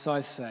End or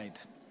South Side.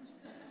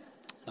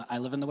 Now, I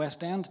live in the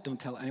West End, don't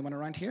tell anyone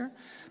around here,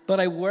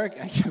 but I work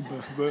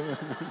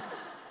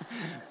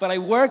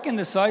in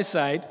the South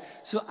Side,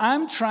 so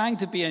I'm trying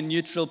to be a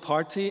neutral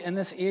party in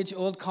this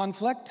age-old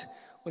conflict,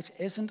 which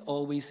isn't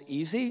always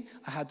easy.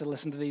 I had to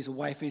listen to these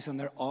wifeys and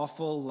their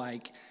awful,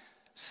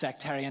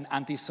 sectarian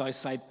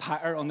anti-Southside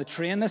patter on the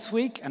train this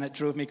week, and it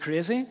drove me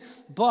crazy.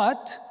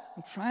 But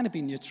I'm trying to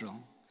be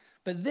neutral.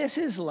 But this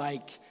is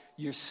like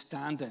you're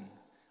standing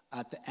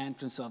at the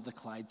entrance of the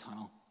Clyde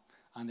Tunnel,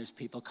 and there's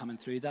people coming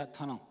through that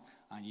tunnel,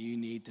 and you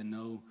need to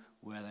know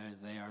whether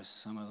they are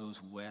some of those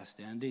West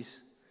Endies.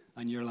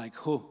 And you're like,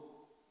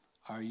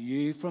 are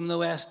you from the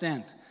West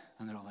End?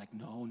 And they're all like,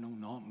 no,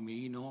 not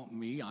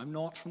me. I'm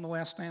not from the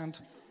West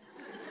End.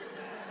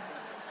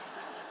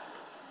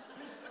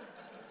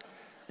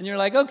 And you're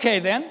like, okay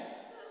then.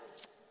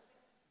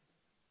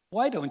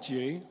 Why don't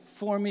you,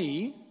 for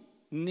me,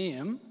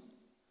 name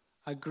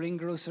a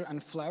greengrocer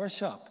and flower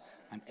shop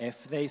And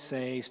if they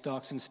say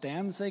stalks and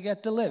stems, they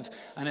get to live.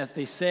 And if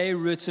they say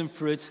roots and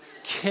fruits,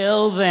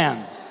 kill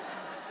them.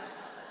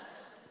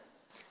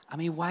 I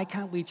mean, why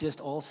can't we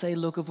just all say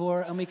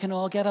locavore and we can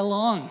all get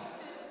along?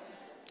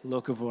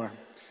 Locavore,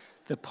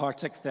 the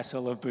Partick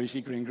thistle of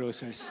bougie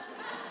greengrocers.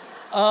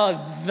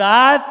 Oh,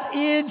 that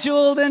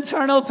age-old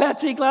internal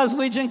petty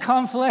Glaswegian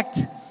conflict.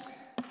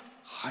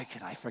 How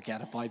could I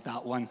forget about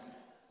that one?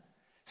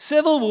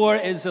 Civil war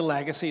is the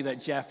legacy that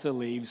Jephthah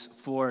leaves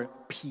for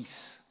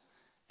peace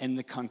in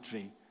the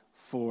country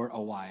for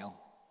a while.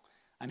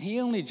 And he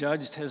only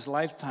judged his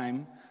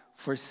lifetime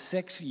for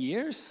 6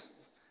 years.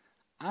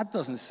 That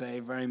doesn't say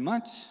very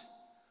much.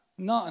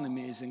 Not an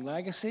amazing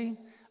legacy.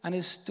 And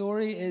his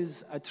story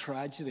is a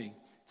tragedy.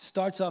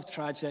 Starts off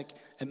tragic,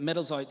 it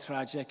middles out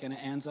tragic, and it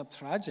ends up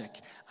tragic.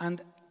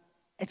 And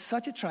it's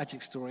such a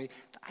tragic story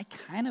that I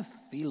kind of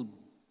feel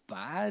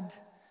bad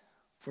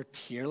for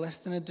tier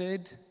listing a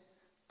dude.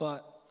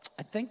 But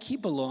I think he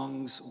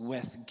belongs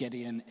with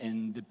Gideon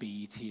in the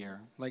B tier.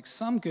 Like,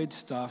 some good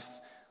stuff,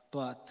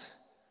 but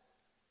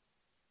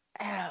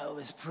it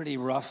was pretty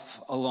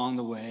rough along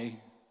the way.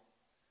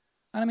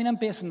 And I mean, I'm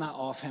basing that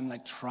off him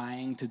like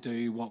trying to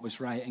do what was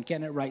right and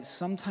getting it right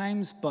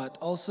sometimes, but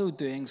also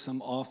doing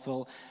some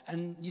awful,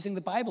 and using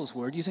the Bible's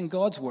word, using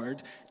God's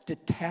word,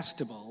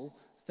 detestable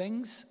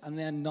things, and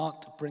then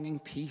not bringing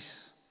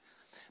peace.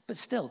 But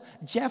still,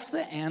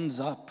 Jephthah ends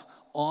up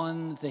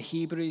on the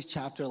Hebrews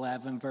chapter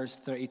 11, verse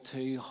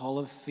 32 Hall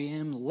of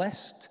Fame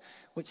list,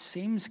 which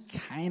seems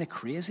kind of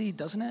crazy,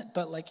 doesn't it?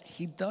 But like,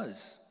 he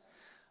does.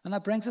 And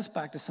that brings us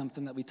back to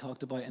something that we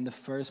talked about in the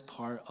first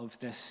part of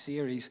this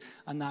series,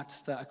 and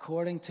that's that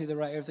according to the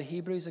writer of the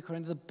Hebrews,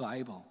 according to the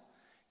Bible,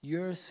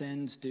 your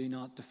sins do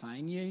not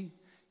define you,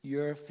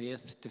 your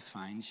faith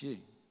defines you.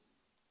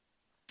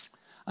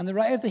 And the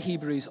writer of the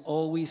Hebrews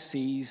always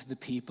sees the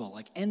people,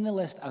 like in the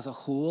list as a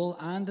whole,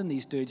 and in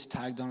these dudes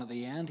tagged on at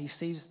the end, he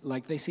sees,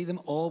 like they see them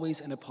always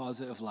in a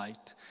positive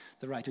light.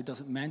 The writer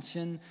doesn't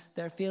mention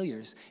their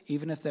failures,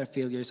 even if their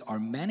failures are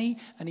many,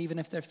 and even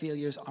if their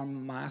failures are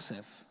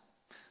massive.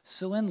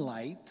 So in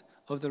light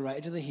of the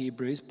writer of the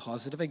Hebrews'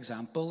 positive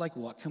example, like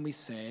what can we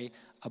say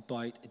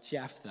about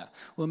Jephthah?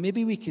 Well,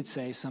 maybe we could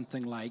say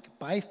something like,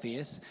 by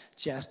faith,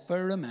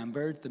 Jephthah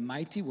remembered the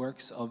mighty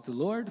works of the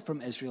Lord from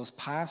Israel's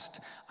past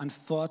and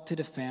fought to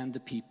defend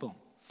the people.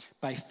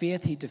 By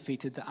faith, he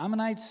defeated the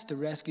Ammonites to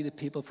rescue the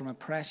people from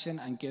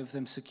oppression and give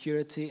them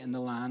security in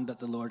the land that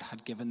the Lord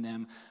had given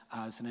them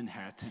as an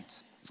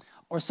inheritance.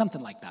 Or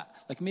something like that.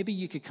 Like maybe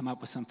you could come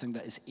up with something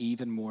that is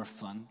even more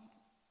fun.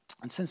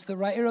 And since the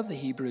writer of the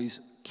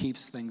Hebrews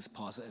keeps things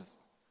positive,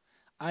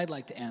 I'd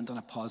like to end on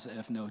a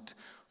positive note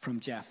from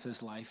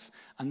Jephthah's life,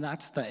 and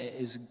that's that it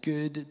is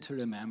good to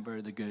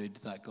remember the good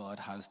that God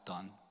has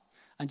done.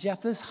 And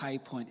Jephthah's high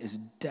point is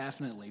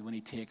definitely when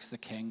he takes the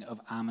king of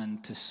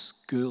Ammon to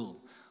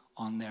school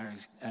on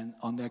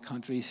their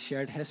country's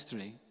shared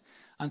history.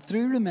 And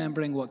through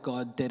remembering what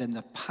God did in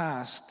the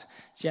past,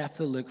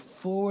 Jephthah looked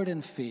forward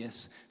in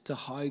faith to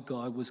how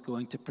God was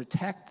going to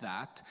protect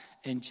that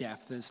in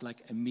Jephthah's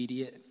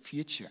immediate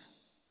future.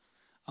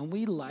 And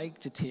we like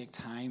to take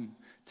time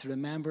to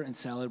remember and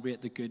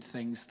celebrate the good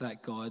things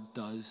that God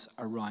does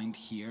around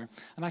here.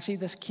 And actually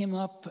this came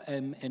up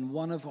in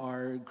one of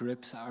our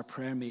groups at our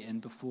prayer meeting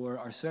before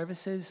our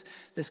services.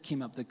 This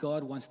came up that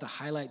God wants to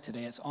highlight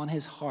today. It's on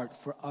his heart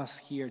for us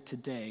here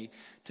today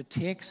to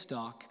take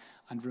stock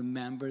and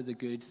remember the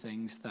good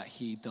things that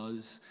he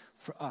does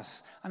for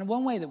us. And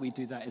one way that we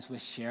do that is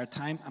with share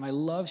time, and I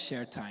love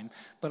share time,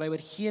 but I would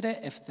hate it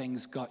if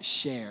things got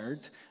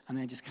shared and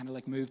then just kind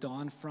of moved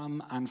on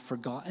from and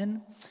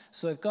forgotten.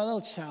 So I've got a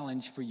little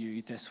challenge for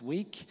you this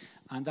week,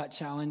 and that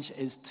challenge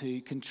is to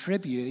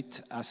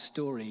contribute a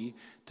story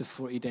to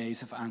 40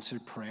 Days of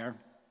Answered Prayer.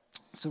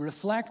 So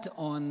reflect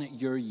on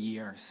your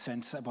year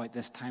since about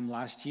this time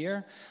last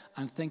year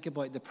and think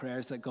about the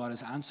prayers that God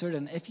has answered.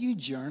 And if you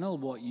journal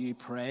what you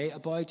pray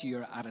about,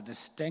 you're at a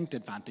distinct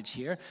advantage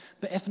here.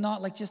 But if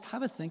not, just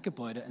have a think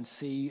about it and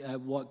see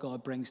what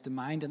God brings to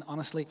mind. And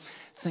honestly,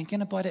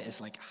 thinking about it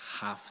is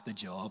half the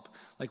job.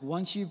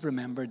 Once you've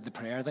remembered the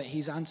prayer that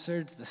he's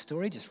answered, the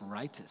story just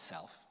writes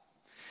itself.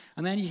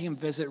 And then you can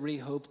visit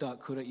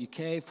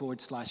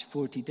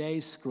rehope.co.uk/40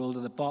 days. Scroll to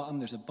the bottom.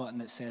 There's a button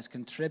that says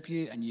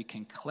contribute, and you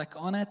can click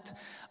on it.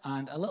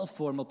 And a little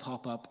form will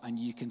pop up, and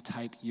you can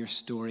type your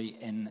story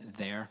in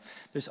there.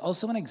 There's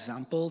also an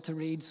example to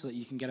read so that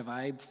you can get a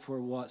vibe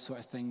for what sort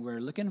of thing we're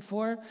looking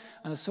for.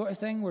 And the sort of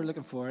thing we're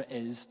looking for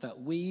is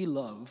that we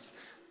love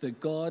the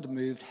God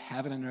moved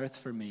heaven and earth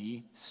for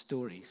me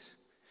stories.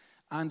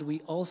 And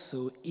we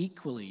also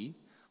equally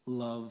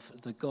love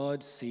the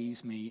God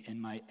sees me in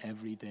my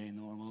everyday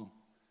normal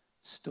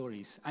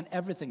stories and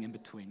everything in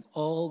between.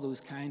 All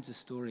those kinds of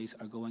stories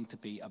are going to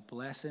be a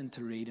blessing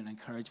to read, an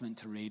encouragement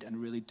to read, and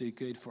really do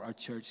good for our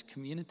church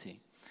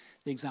community.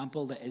 The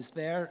example that is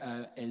there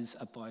is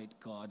about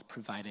God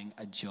providing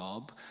a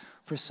job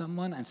for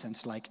someone, and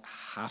since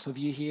half of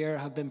you here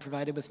have been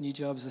provided with new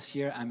jobs this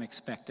year, I'm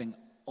expecting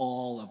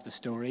all of the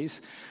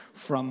stories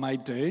from my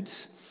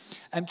dudes.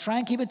 Try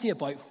and keep it to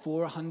about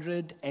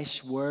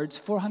 400-ish words,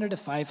 400 to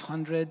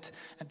 500.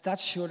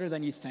 That's shorter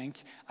than you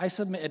think. I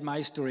submitted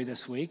my story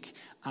this week,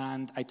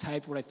 and I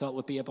typed what I thought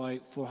would be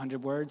about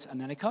 400 words, and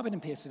then I copied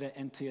and pasted it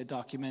into a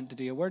document to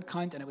do a word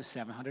count, and it was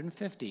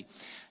 750.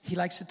 He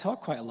likes to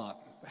talk quite a lot.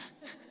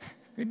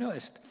 Who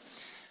noticed?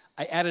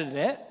 I edited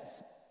it.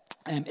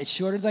 It's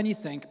shorter than you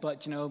think,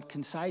 but,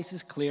 concise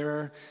is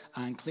clearer,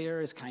 and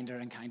clearer is kinder,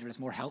 and kinder is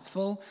more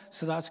helpful,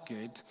 so that's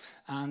good.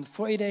 And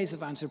 40 Days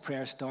of Answered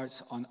Prayer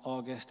starts on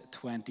August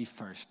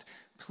 21st.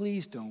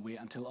 Please don't wait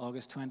until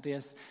August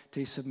 20th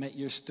to submit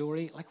your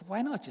story.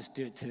 Why not just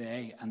do it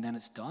today, and then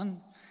it's done?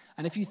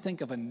 And if you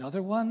think of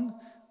another one,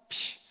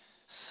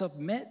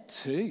 submit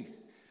too.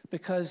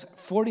 Because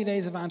 40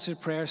 Days of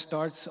Answered Prayer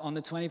starts on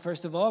the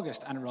 21st of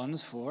August and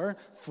runs for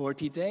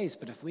 40 days.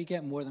 But if we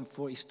get more than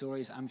 40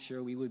 stories, I'm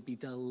sure we would be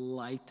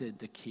delighted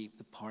to keep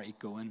the party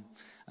going.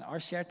 And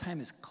our share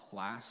time is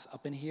class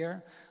up in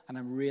here, and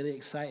I'm really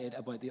excited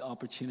about the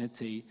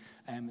opportunity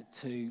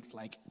to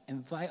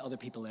invite other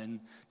people in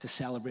to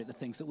celebrate the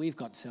things that we've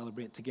got to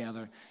celebrate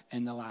together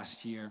in the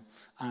last year,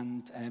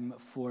 and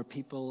for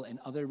people in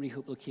other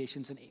Rehope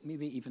locations and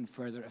maybe even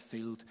further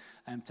afield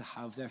to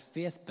have their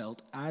faith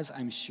built, as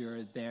I'm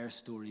sure their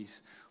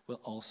stories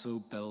will also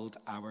build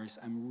ours.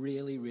 I'm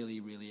really, really,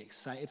 really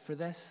excited for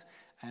this.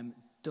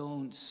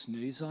 Don't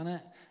snooze on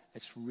it.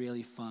 It's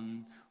really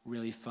fun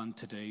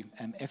to do.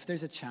 If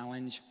there's a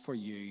challenge for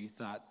you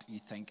that you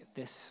think,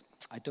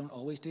 I don't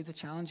always do the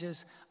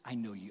challenges, I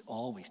know you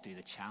always do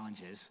the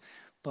challenges,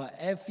 but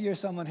if you're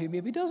someone who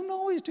maybe doesn't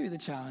always do the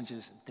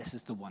challenges, this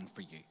is the one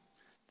for you.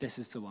 This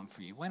is the one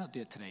for you. Why not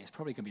do it today? It's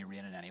probably going to be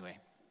raining anyway.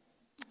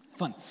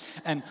 Fun.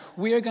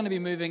 We are going to be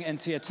moving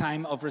into a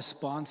time of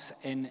response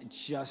in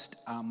just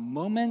a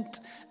moment,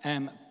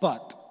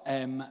 but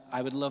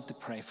I would love to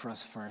pray for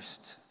us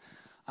first.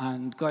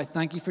 And God, I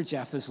thank you for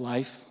Jephthah's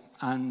life.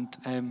 And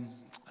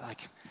I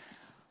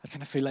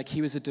kind of feel like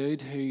he was a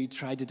dude who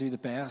tried to do the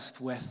best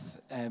with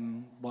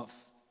what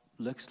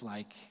looks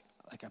like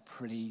a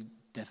pretty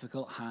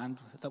difficult hand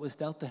that was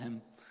dealt to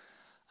him.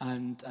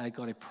 And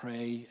God, I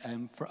pray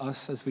for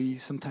us as we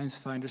sometimes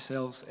find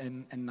ourselves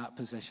in that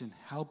position.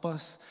 Help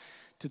us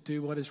to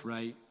do what is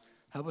right.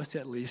 Help us to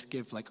at least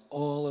give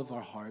all of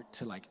our heart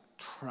to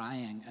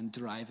trying and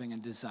driving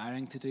and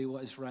desiring to do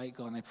what is right,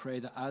 God. And I pray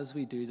that as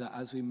we do that,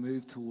 as we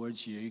move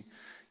towards you,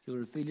 you'll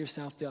reveal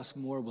yourself to us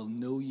more. We'll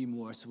know you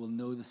more, so we'll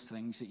know the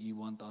things that you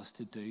want us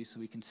to do, so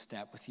we can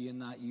step with you in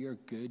that. You're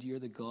good. You're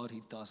the God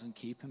who doesn't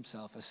keep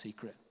himself a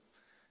secret.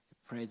 I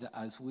pray that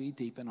as we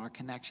deepen our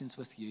connections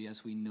with you,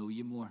 as we know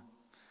you more,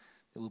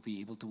 that we'll be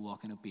able to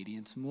walk in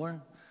obedience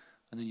more,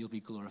 and then you'll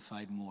be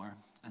glorified more,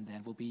 and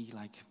then we'll be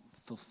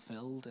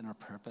fulfilled in our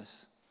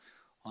purpose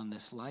on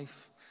this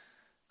life.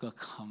 God,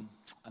 come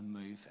and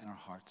move in our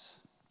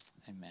hearts.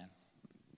 Amen.